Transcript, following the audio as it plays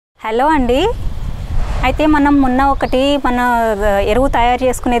Hello అండి, అయితే మనం మొన్న మన ఎరువు తయారు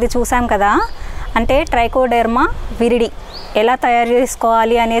చేసుకునేది చూసాం కదా. అంటే ట్రైకోడెర్మా విరిడి ఎలా తయారు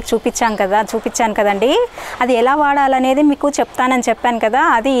చేసుకోవాలి అనేది చూపించాను కదండి. అది ఎలా వాడాలనేది మీకు చెప్తానని చెప్పాను కదా.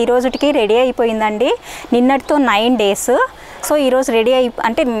 అది ఈ రోజుకి రెడీ అయిపోయిందండి. నిన్నటితో 9 days. సో ఈరోజు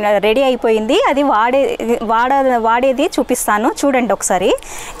రెడీ అయిపోయింది. అది వాడేది చూపిస్తాను, చూడండి ఒకసారి.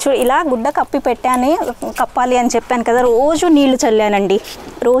 ఇలా గుడ్డ కప్పాలి అని చెప్పాను కదా. రోజు నీళ్లు చల్లానండి.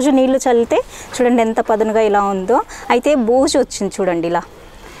 రోజు నీళ్లు చల్లితే చూడండి ఎంత పదునుగా ఇలా ఉందో. అయితే బూజు వచ్చింది చూడండి ఇలా.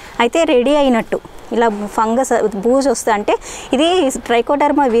 అయితే రెడీ అయినట్టు. ఇలా ఫంగస్ బూజు వస్తే అంటే ఇది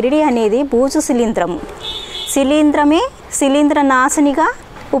ట్రైకోడెర్మా విరిడి అనేది బూజు శిలీంద్ర నాశనిగా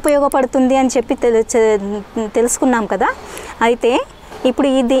ఉపయోగపడుతుంది అని చెప్పి తెలుసుకున్నాం కదా. అయితే ఇప్పుడు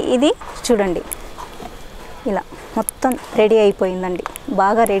ఇది చూడండి ఇలా మొత్తం రెడీ అయిపోయిందండి,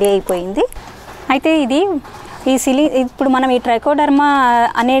 బాగా రెడీ అయిపోయింది. అయితే ఇప్పుడు మనం ఈ ట్రైకోడెర్మా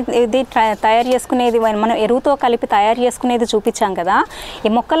అనేది తయారు చేసుకునేది మనం ఎరువుతో కలిపి తయారు చేసుకునేది చూపించాం కదా. ఈ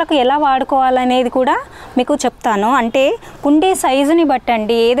మొక్కలకు ఎలా వాడుకోవాలనేది కూడా మీకు చెప్తాను. అంటే కుండీ సైజుని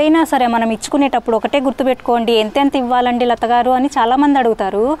బట్టండి ఏదైనా సరే మనం ఇచ్చుకునేటప్పుడు ఒకటే గుర్తుపెట్టుకోండి, ఎంతెంత ఇవ్వాలండి లతగారు అని చాలామంది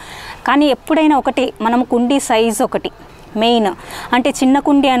అడుగుతారు. కానీ ఎప్పుడైనా మనం కుండీ సైజు ఒకటి మెయిన్. అంటే చిన్న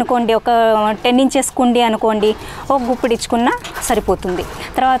కుండీ అనుకోండి, ఒక 10 inches కుండీ అనుకోండి, ఒక గుప్పిడి ఇచ్చుకున్నా సరిపోతుంది.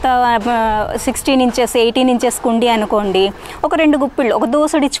 తర్వాత 16 inches 18 inches కుండీ అనుకోండి, ఒక 2 గుప్పిళ్ళు ఒక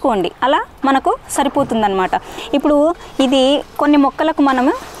దోసడి ఇచ్చుకోండి, అలా మనకు సరిపోతుందన్నమాట. ఇప్పుడు ఇది కొన్ని మొక్కలకు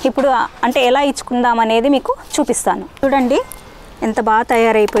మనము ఇప్పుడు అంటే ఎలా ఇచ్చుకుందాం అనేది మీకు చూపిస్తాను. చూడండి ఎంత బాగా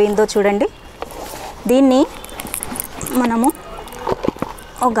తయారైపోయిందో చూడండి. దీన్ని మనము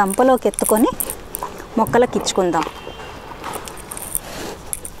ఒక గంపలోకి ఎత్తుకొని మొక్కలకు ఇచ్చుకుందాం.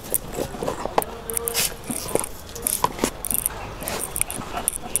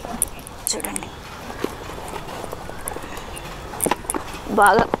 చూడండి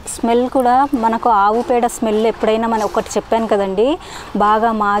బాగా స్మెల్ కూడా మనకు ఆవు పేడ స్మెల్ ఎప్పుడైనా ఒకటి చెప్పాను కదండి, బాగా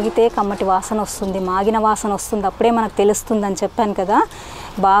మాగితే కమ్మటి వాసన వస్తుంది, మాగిన వాసన వస్తుంది, అప్పుడే మనకు తెలుస్తుంది అని చెప్పాను కదా.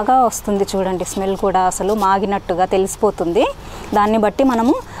 బాగా వస్తుంది చూడండి స్మెల్ కూడా, అసలు మాగినట్టుగా తెలిసిపోతుంది. దాన్ని బట్టి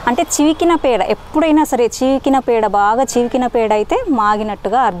మనము అంటే చివికిన పేడ ఎప్పుడైనా సరే బాగా చివికిన పేడ అయితే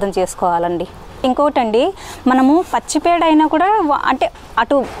మాగినట్టుగా అర్థం చేసుకోవాలండి. ఇంకోటండి, మనము పచ్చిపేడ అయినా కూడా అంటే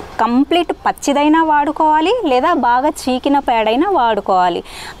అటు కంప్లీట్ పచ్చిదైనా వాడుకోవాలి, లేదా బాగా చీకిన పేడైనా వాడుకోవాలి.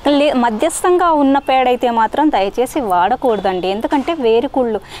 మధ్యస్థంగా ఉన్న పేడైతే మాత్రం దయచేసి వాడకూడదండి. ఎందుకంటే వేరు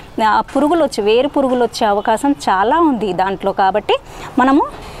పురుగులు వచ్చే అవకాశం చాలా ఉంది దాంట్లో. కాబట్టి మనము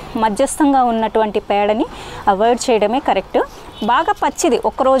మధ్యస్థంగా ఉన్నటువంటి పేడని అవాయిడ్ చేయడమే కరెక్ట్. బాగా పచ్చిది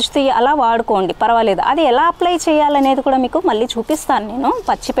ఒక్కరోజు అలా వాడుకోండి, పర్వాలేదు. అది ఎలా అప్లై చేయాలనేది కూడా మీకు మళ్ళీ చూపిస్తాను. నేను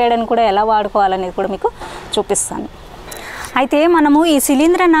పచ్చి పేడని కూడా ఎలా వాడుకోవాలనేది కూడా మీకు చూపిస్తాను. అయితే మనము ఈ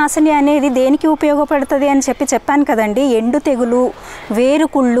శిలీంద్ర నాశిని అనేది దేనికి ఉపయోగపడుతుంది అని చెప్పాను కదండి. ఎండు తెగులు,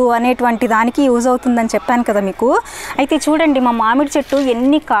 వేరుకుళ్ళు అనేటువంటి దానికి యూజ్ అవుతుందని చెప్పాను కదా మీకు. అయితే చూడండి మా మామిడి చెట్టు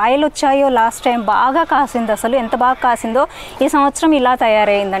ఎన్ని కాయలు వచ్చాయో. లాస్ట్ టైం బాగా కాసింది, అసలు ఎంత బాగా కాసిందో. ఈ సంవత్సరం ఇలా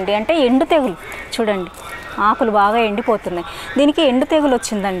తయారైందండి. అంటే ఎండు తెగులు చూడండి, ఆకులు బాగా ఎండిపోతున్నాయి. దీనికి ఎండు తెగులు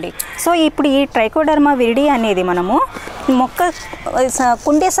వచ్చిందండి. సో ఇప్పుడు ఈ ట్రైకోడెర్మా విరిడి అనేది మనము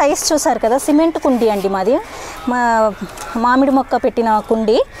కుండీ సైజ్ చూసారు కదా, సిమెంట్ కుండీ అండి మాది, మామిడి మొక్క పెట్టిన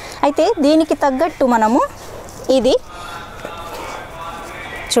కుండీ. అయితే దీనికి తగ్గట్టు మనము ఇది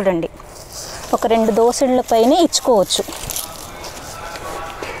చూడండి ఒక 2 దోసెళ్ళ పైన ఇచ్చుకోవచ్చు.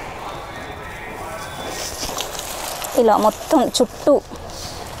 ఇలా మొత్తం చుట్టూ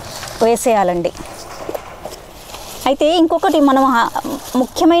వేసేయాలండి. అయితే ఇంకొకటి మనం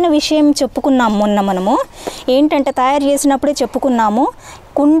ముఖ్యమైన విషయం చెప్పుకున్నాము మొన్న. మనము ఏంటంటే తయారు చేసినప్పుడే చెప్పుకున్నాము,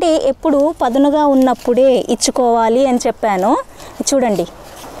 కుండీ ఎప్పుడు పదునుగా ఉన్నప్పుడే ఇచ్చుకోవాలి అని చెప్పాను. చూడండి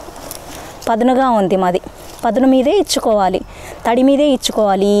పదునుగా ఉంది మాది, పదును మీదే ఇచ్చుకోవాలి, తడి మీదే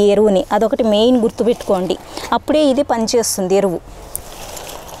ఇచ్చుకోవాలి ఈ ఎరువుని. అదొకటి మెయిన్ గుర్తుపెట్టుకోండి, అప్పుడే ఇది పనిచేస్తుంది ఎరువు.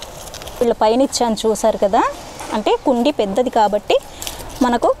 వీళ్ళ పైన ఇచ్చాను చూసారు కదా. అంటే కుండీ పెద్దది కాబట్టి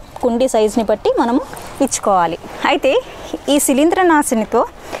మనకు కుండీ సైజుని బట్టి మనము ఇచ్చుకోవాలి. అయితే ఈ శిలీంద్రనాశినితో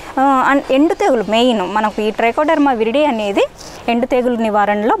ఎండు తెగులు మెయిన్ మనకు ఈ ట్రైకోడెర్మా విరిడి అనేది ఎండు తెగులు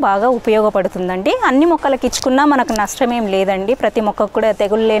నివారణలో బాగా ఉపయోగపడుతుందండి. అన్ని మొక్కలకు ఇచ్చుకున్నా మనకు నష్టమేం లేదండి. ప్రతి మొక్కకు కూడా,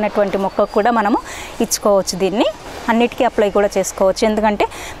 తెగులు లేనటువంటి మొక్కకు కూడా మనము ఇచ్చుకోవచ్చు. దీన్ని అన్నిటికీ అప్లై కూడా చేసుకోవచ్చు. ఎందుకంటే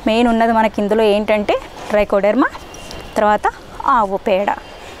మెయిన్ ఉన్నది మనకి ఇందులో ఏంటంటే ట్రైకోడెర్మా, తర్వాత ఆవు పేడ.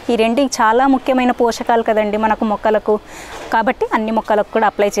 ఈ రెండు చాలా ముఖ్యమైన పోషకాలు కదండి మనకు మొక్కలకు. కాబట్టి అన్ని మొక్కలకు కూడా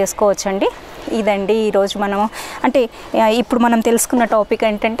అప్లై చేసుకోవచ్చండి. ఇదండి ఈరోజు మనము అంటే ఇప్పుడు మనం తెలుసుకున్న టాపిక్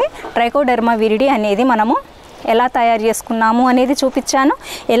ఏంటంటే ట్రైకోడెర్మా విరిడి అనేది మనము ఎలా తయారు చేసుకున్నాము అనేది చూపించాను.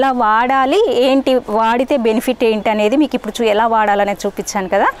 ఎలా వాడాలి, ఏంటి వాడితే బెనిఫిట్ ఏంటి అనేది మీకు ఇప్పుడు ఎలా వాడాలనేది చూపించాను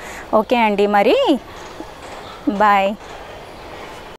కదా. ఓకే అండి, మరి బాయ్.